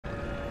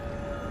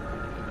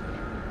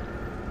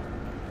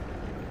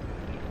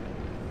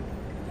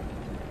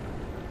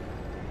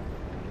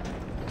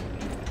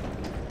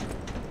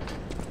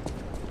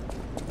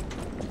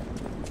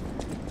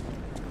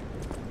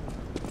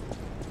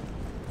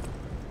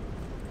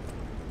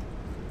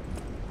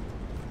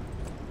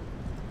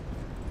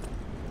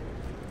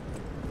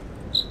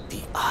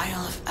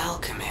Isle of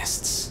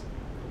Alchemists.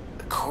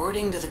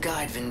 According to the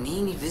guide,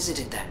 Venigni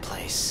visited that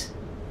place.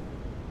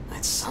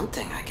 That's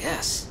something, I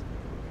guess.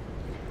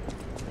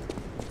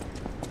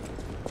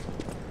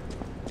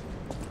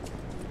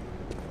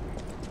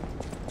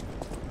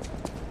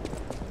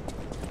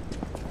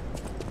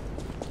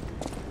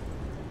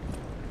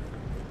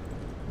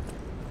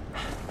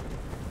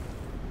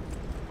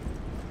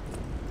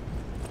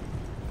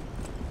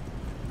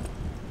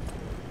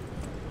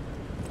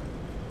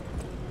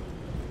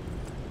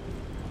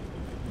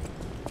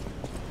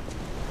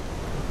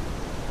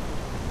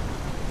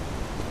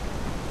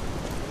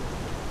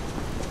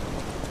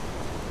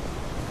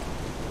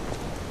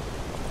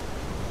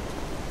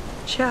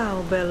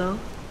 Ciao, Bello.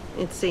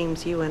 It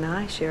seems you and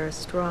I share a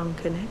strong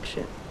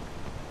connection.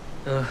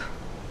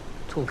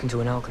 Talking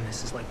to an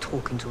alchemist is like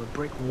talking to a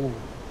brick wall.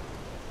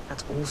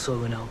 That's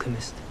also an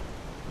alchemist.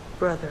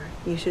 Brother,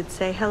 you should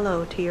say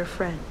hello to your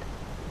friend.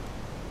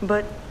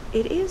 But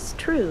it is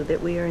true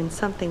that we are in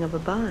something of a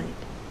bind.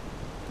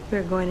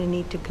 We're going to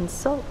need to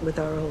consult with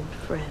our old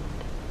friend.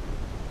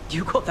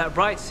 You got that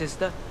right,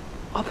 sister.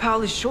 Our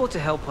pal is sure to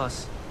help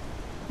us.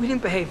 We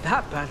didn't behave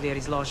that badly at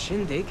his last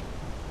shindig.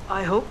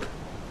 I hope.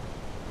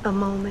 A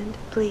moment,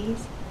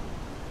 please.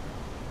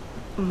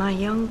 My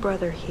young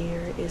brother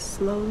here is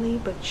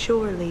slowly but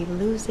surely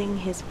losing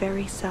his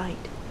very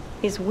sight,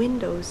 his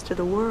windows to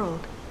the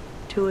world,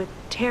 to a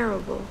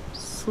terrible,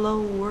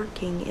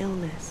 slow-working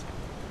illness.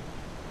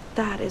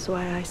 That is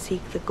why I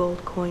seek the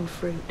gold coin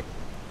fruit.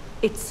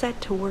 It's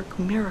said to work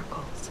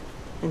miracles,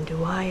 and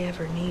do I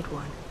ever need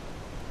one?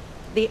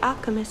 The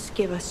alchemists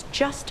give us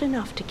just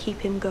enough to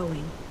keep him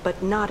going,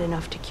 but not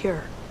enough to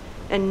cure,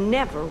 and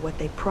never what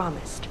they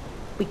promised.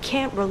 We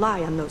can't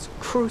rely on those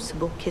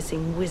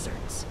crucible-kissing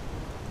wizards.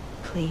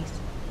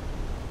 Please,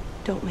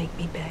 don't make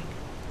me beg.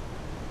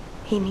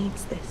 He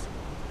needs this.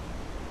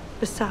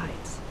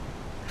 Besides,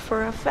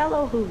 for a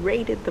fellow who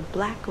raided the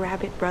Black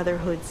Rabbit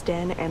Brotherhood's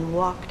den and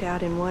walked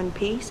out in one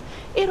piece,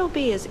 it'll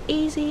be as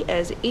easy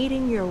as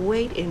eating your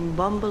weight in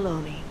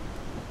bumbaloni.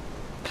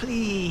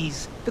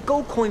 Please, the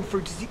gold coin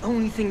fruit is the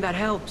only thing that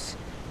helps.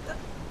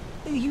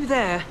 Are you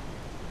there?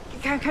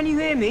 Can you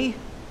hear me?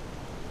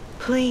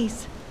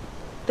 Please.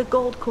 The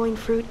gold coin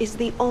fruit is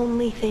the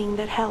only thing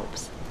that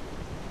helps.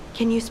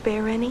 Can you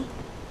spare any?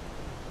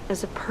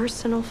 As a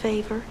personal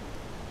favor?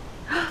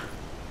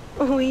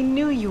 We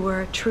knew you were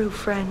a true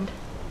friend,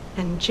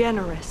 and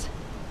generous.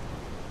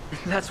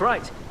 That's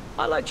right.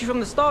 I liked you from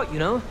the start, you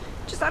know.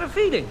 Just had a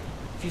feeling.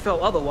 If you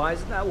felt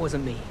otherwise, that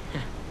wasn't me.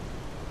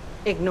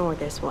 Ignore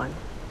this one.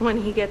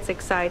 When he gets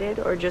excited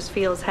or just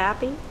feels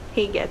happy,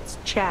 he gets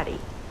chatty.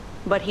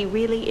 But he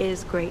really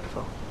is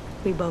grateful.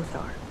 We both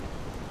are.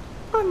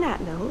 On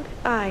that note,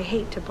 I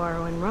hate to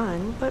borrow and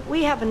run, but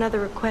we have another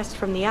request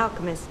from the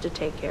alchemist to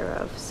take care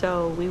of,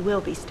 so we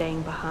will be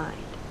staying behind.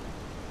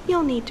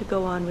 You'll need to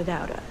go on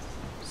without us,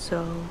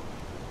 so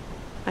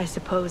I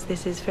suppose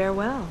this is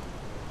farewell.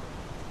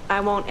 I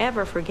won't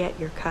ever forget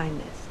your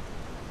kindness.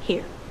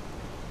 Here,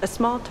 a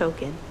small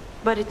token,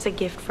 but it's a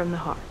gift from the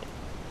heart.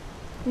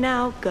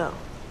 Now go.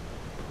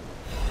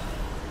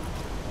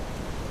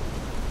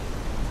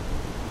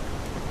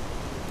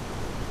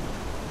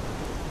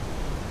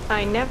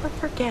 I never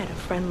forget a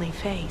friendly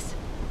face.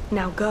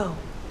 Now go.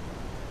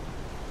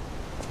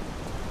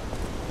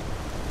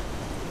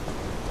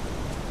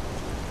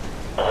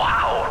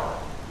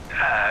 Wow!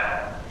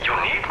 You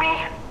need me?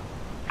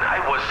 I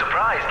was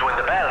surprised when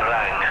the bell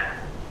rang.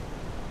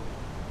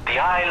 The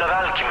Isle of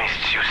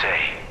Alchemists, you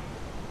say?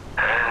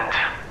 And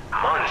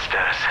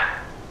monsters.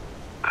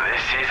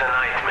 This is a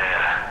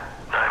nightmare.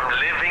 I'm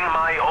living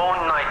my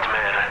own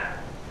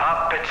nightmare.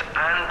 Puppets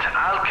and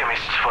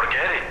alchemists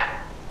forget it.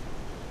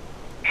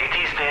 It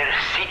is their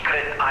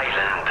secret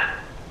island,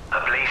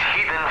 a place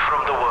hidden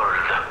from the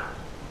world.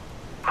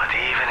 But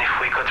even if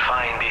we could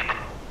find it,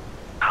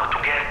 how to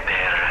get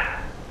there?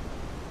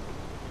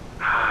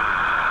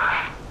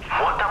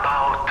 What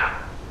about...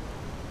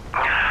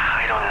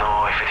 I don't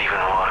know if it even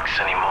works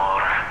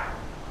anymore.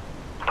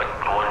 But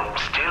one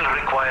still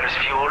requires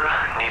fuel,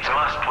 needs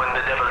must when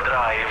the devil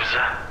drives.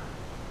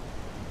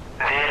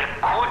 There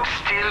could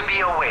still be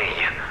a way,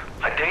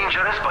 a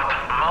dangerous but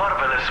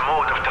marvelous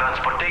mode of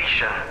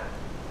transportation.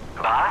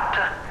 But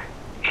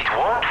it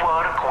won't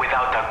work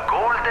without a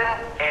golden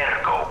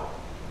ergo.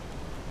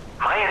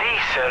 My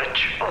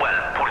research, well,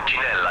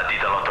 Pulcinella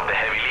did a lot of the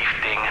heavy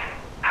lifting,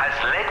 has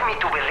led me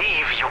to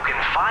believe you can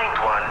find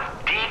one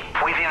deep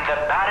within the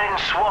barren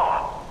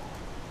swamp.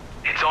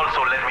 It's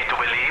also led me to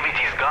believe it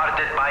is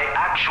guarded by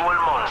actual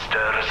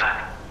monsters.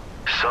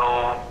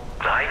 So,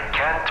 I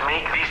can't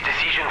make this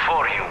decision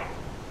for you.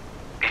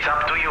 It's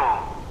up to you.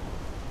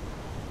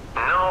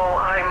 No,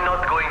 I'm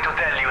not going to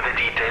tell you the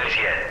details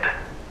yet.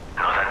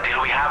 Not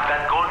until we have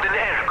that golden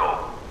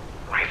ergo.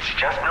 It's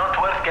just not